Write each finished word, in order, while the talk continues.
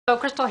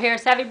Crystal here,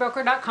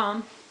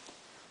 SavvyBroker.com.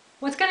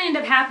 What's going to end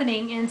up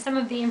happening in some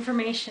of the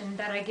information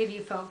that I give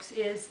you folks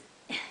is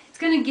it's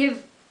going to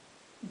give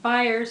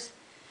buyers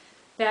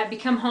that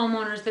become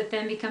homeowners that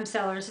then become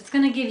sellers. It's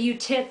going to give you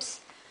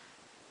tips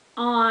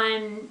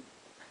on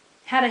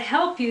how to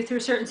help you through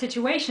certain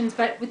situations,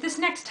 but with this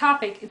next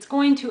topic, it's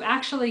going to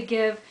actually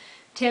give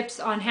tips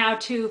on how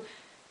to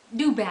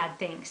do bad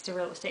things to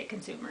real estate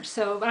consumers.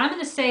 But I'm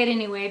going to say it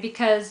anyway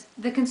because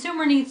the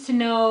consumer needs to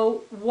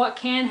know what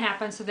can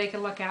happen so they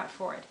can look out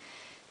for it.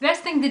 The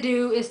best thing to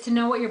do is to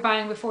know what you're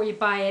buying before you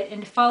buy it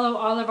and to follow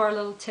all of our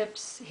little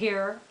tips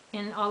here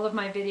in all of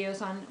my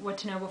videos on what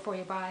to know before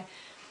you buy.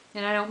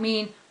 And I don't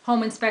mean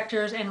home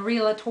inspectors and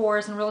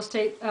realtors and real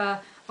estate,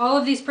 all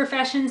of these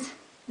professions,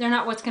 they're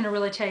not what's going to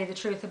really tell you the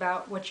truth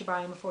about what you're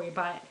buying before you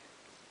buy it.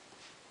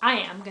 I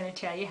am going to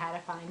tell you how to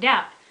find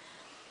out.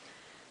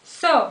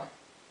 So,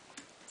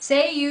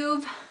 say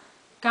you've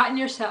gotten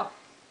yourself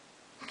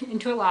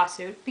into a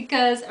lawsuit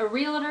because a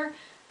realtor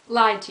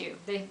lied to you.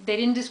 They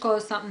didn't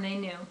disclose something they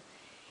knew.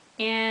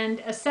 And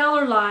a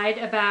seller lied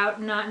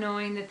about not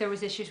knowing that there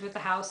was issues with the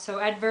house. So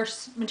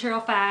adverse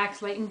material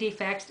facts, latent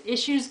defects,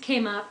 issues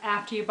came up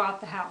after you bought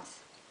the house.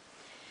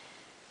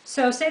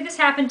 So say this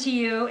happened to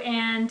you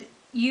and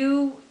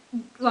you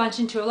launch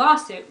into a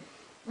lawsuit.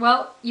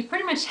 Well, you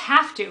pretty much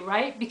have to,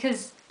 right?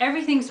 Because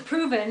everything's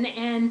proven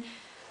and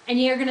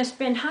you're going to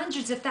spend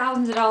hundreds of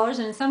thousands of dollars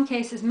and in some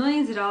cases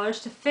millions of dollars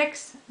to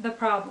fix the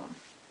problem.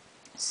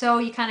 So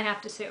you kind of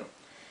have to sue.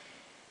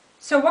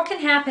 So what can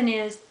happen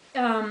is,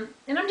 and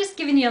I'm just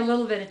giving you a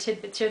little bit of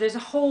tidbits here, there's a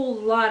whole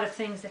lot of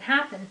things that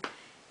happen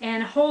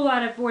and a whole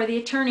lot of where the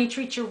attorney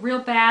treats you real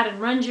bad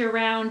and runs you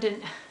around,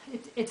 and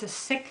it's a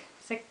sick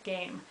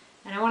game,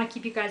 and I want to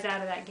keep you guys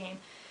out of that game.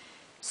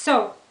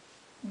 So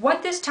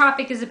what this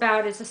topic is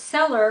about is a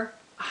seller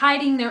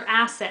hiding their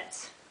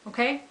assets,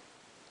 okay?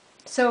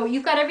 So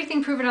you've got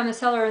everything proven on the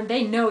seller and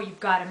they know you've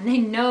got them. And they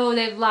know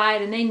they've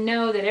lied and they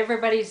know that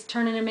everybody's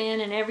turning them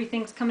in and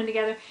everything's coming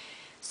together.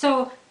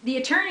 So the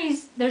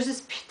attorneys, there's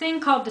this thing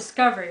called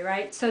discovery,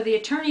 right? So the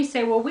attorneys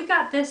say, well, we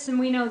got this and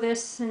we know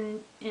this,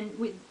 and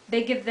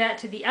they give that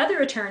to the other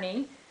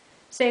attorney.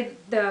 Say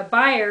the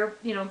buyer,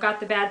 got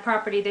the bad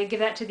property, they give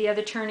that to the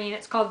other attorney and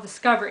it's called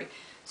discovery.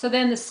 So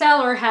then the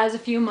seller has a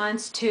few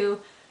months to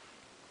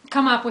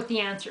come up with the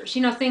answers.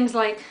 Things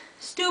like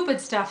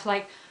stupid stuff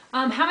like,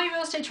 how many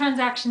real estate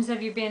transactions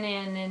have you been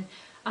in,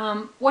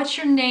 and what's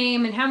your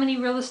name, and how many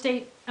real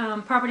estate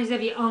properties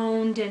have you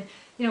owned, and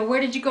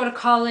where did you go to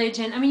college?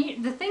 And I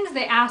mean, the things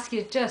they ask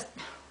is just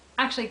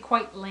actually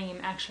quite lame,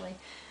 actually.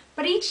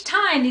 But each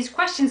time these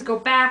questions go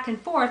back and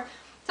forth,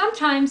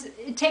 sometimes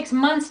it takes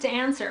months to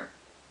answer.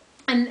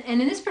 And in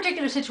this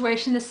particular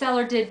situation, the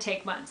seller did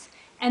take months.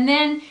 And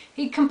then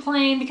he'd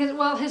complain because,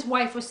 well, his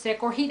wife was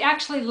sick, or he'd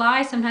actually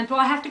lie sometimes, well,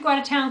 I have to go out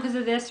of town because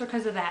of this or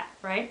because of that,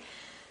 right?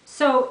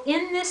 So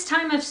in this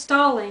time of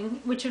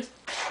stalling, which was,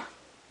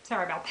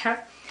 sorry about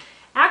that,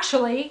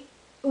 actually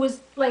it was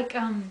like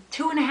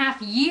 2.5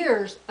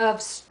 years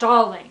of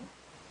stalling.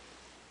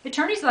 The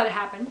attorneys let it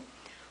happen.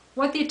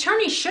 What the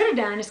attorneys should have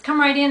done is come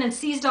right in and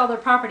seized all their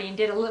property and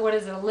did a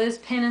Liz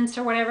penance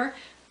or whatever,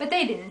 but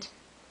they didn't.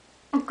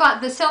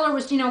 The seller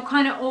was,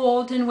 kind of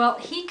old, and well,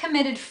 he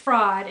committed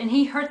fraud and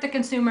he hurt the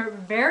consumer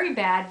very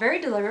bad, very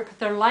deliberate, put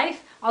their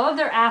life, all of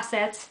their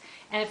assets,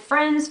 and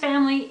friends,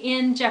 family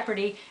in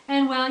jeopardy,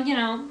 and well,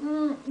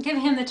 give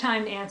him the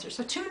time to answer.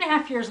 So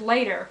 2.5 years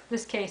later,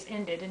 this case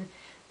ended, and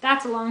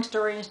that's a long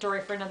story and a story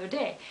for another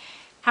day.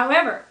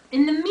 However,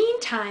 in the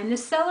meantime, the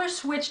seller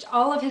switched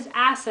all of his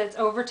assets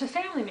over to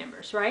family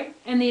members, right?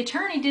 And the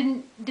attorney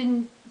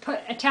didn't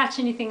attach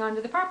anything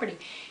onto the property.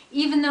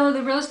 Even though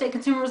the real estate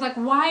consumer was like,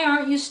 why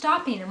aren't you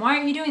stopping and why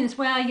aren't you doing this?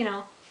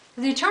 Well,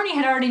 the attorney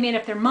had already made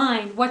up their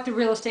mind what the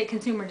real estate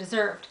consumer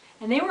deserved.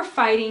 And they were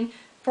fighting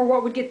for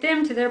what would get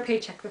them to their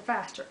paycheck the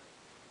faster.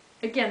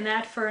 Again,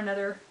 that for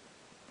another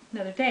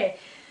day.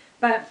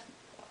 But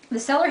the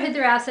seller hid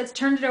their assets,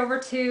 turned it over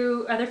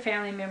to other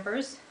family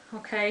members,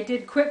 okay,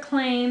 did quick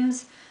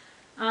claims,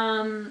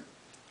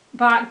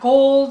 bought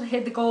gold,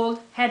 hid the gold,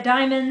 had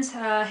diamonds,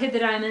 hid the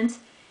diamonds,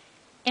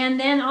 and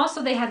then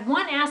also they had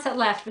one asset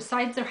left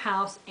besides their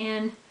house,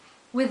 and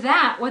with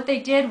that, what they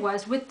did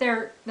was, with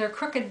their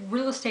crooked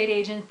real estate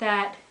agent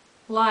that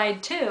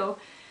lied too,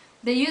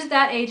 they used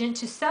that agent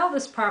to sell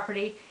this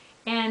property,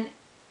 and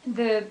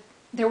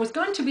there was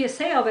going to be a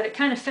sale, but it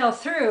kind of fell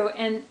through,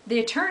 and the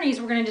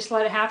attorneys were going to just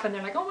let it happen.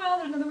 They're like, oh, well,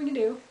 there's nothing we can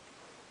do.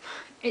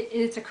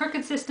 It's a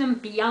crooked system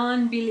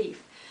beyond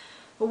belief.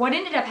 But what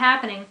ended up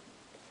happening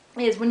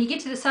is when you get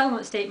to the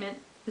settlement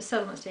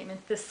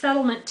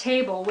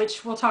table,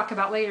 which we'll talk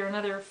about later,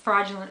 another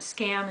fraudulent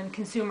scam and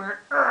consumer.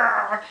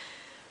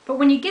 But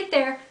when you get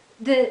there,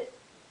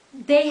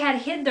 they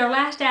had hid their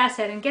last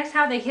asset, and guess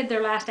how they hid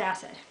their last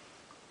asset?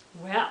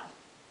 Well,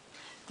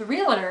 the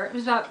realtor, it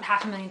was about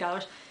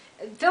 $500,000,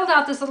 filled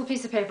out this little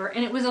piece of paper,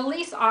 and it was a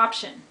lease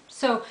option.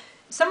 So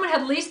someone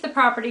had leased the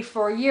property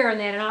for a year and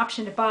they had an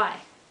option to buy.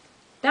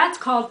 That's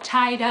called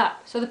tied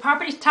up. So the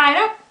property's tied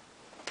up,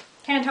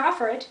 can't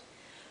offer it.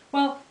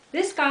 Well,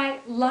 This guy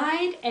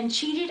lied and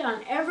cheated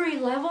on every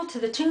level to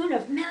the tune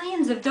of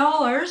millions of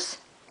dollars,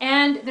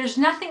 and there's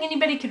nothing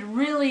anybody could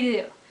really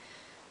do.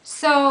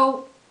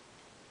 So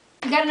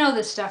you got to know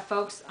this stuff,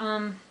 folks.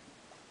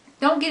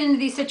 Don't get into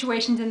these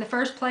situations in the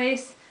first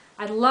place.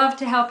 I'd love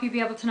to help you be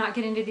able to not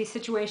get into these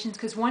situations,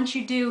 because once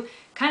you do,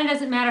 kind of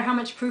doesn't matter how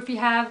much proof you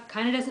have,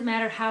 kind of doesn't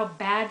matter how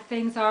bad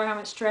things are, how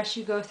much stress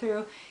you go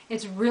through.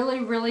 It's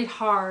really, really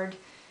hard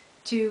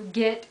to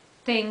get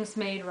things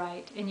made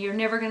right, and you're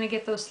never going to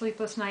get those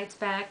sleepless nights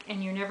back,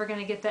 and you're never going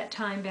to get that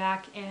time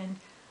back. And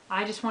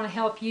I just want to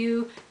help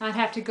you not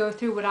have to go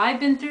through what I've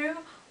been through,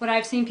 what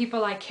I've seen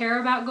people I care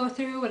about go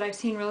through, what I've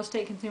seen real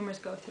estate consumers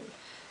go through.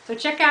 So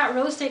check out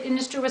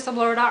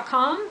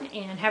realestateindustrywhistleblower.com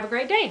and have a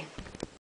great day.